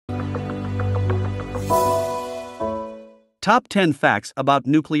Top 10 facts about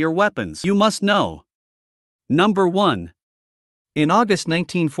nuclear weapons you must know. Number 1. In August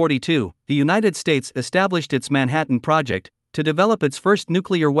 1942, the United States established its Manhattan Project to develop its first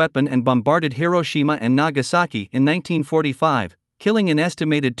nuclear weapon and bombarded Hiroshima and Nagasaki in 1945, killing an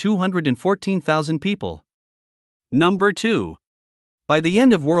estimated 214,000 people. Number 2. By the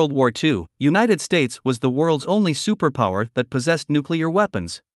end of World War II, United States was the world's only superpower that possessed nuclear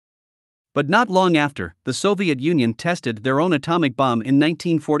weapons. But not long after, the Soviet Union tested their own atomic bomb in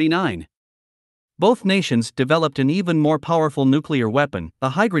 1949. Both nations developed an even more powerful nuclear weapon,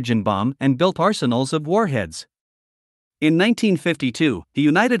 the hydrogen bomb, and built arsenals of warheads. In 1952, the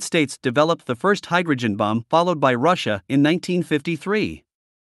United States developed the first hydrogen bomb, followed by Russia in 1953.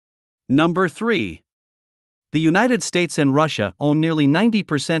 Number 3. The United States and Russia own nearly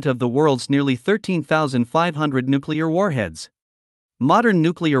 90% of the world's nearly 13,500 nuclear warheads. Modern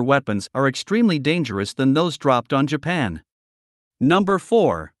nuclear weapons are extremely dangerous than those dropped on Japan. Number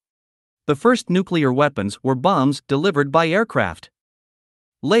 4. The first nuclear weapons were bombs delivered by aircraft.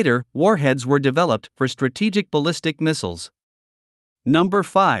 Later, warheads were developed for strategic ballistic missiles. Number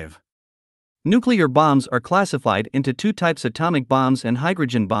 5. Nuclear bombs are classified into two types: atomic bombs and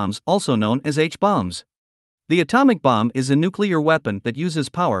hydrogen bombs, also known as H-bombs. The atomic bomb is a nuclear weapon that uses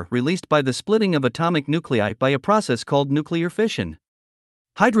power released by the splitting of atomic nuclei by a process called nuclear fission.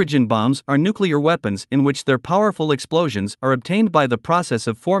 Hydrogen bombs are nuclear weapons in which their powerful explosions are obtained by the process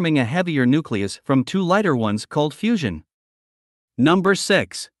of forming a heavier nucleus from two lighter ones called fusion. Number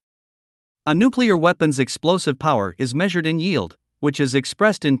 6. A nuclear weapon's explosive power is measured in yield, which is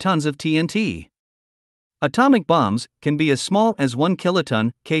expressed in tons of TNT. Atomic bombs can be as small as 1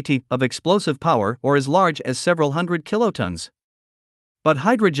 kiloton (kt) of explosive power or as large as several hundred kilotons. But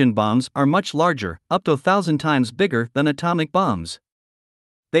hydrogen bombs are much larger, up to 1,000 times bigger than atomic bombs.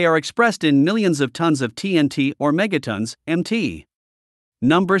 They are expressed in millions of tons of TNT or megatons, MT.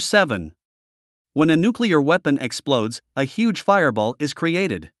 Number 7. When a nuclear weapon explodes, a huge fireball is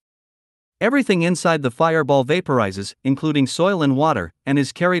created. Everything inside the fireball vaporizes, including soil and water, and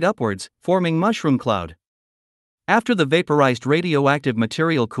is carried upwards, forming mushroom cloud. After the vaporized radioactive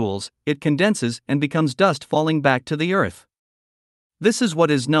material cools, it condenses and becomes dust falling back to the earth. This is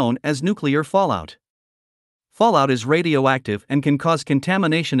what is known as nuclear fallout. Fallout is radioactive and can cause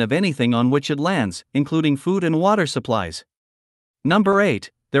contamination of anything on which it lands, including food and water supplies. Number 8.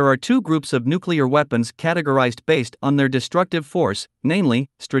 There are two groups of nuclear weapons categorized based on their destructive force, namely,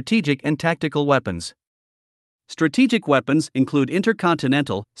 strategic and tactical weapons. Strategic weapons include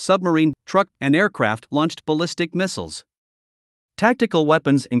intercontinental, submarine, truck, and aircraft-launched ballistic missiles. Tactical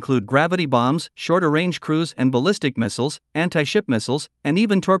weapons include gravity bombs, shorter-range cruise and ballistic missiles, anti-ship missiles, and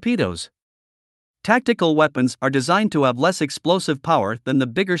even torpedoes. Tactical weapons are designed to have less explosive power than the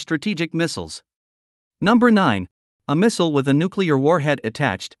bigger strategic missiles. Number 9. A missile with a nuclear warhead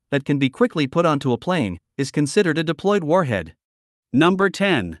attached, that can be quickly put onto a plane, is considered a deployed warhead. Number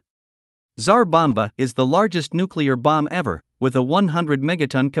 10. Tsar Bomba is the largest nuclear bomb ever, with a 100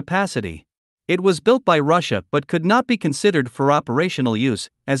 megaton capacity. It was built by Russia but could not be considered for operational use,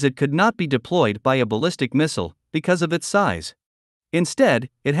 as it could not be deployed by a ballistic missile, because of its size. Instead,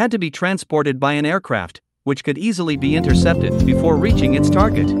 it had to be transported by an aircraft, which could easily be intercepted before reaching its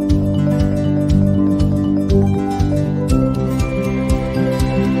target.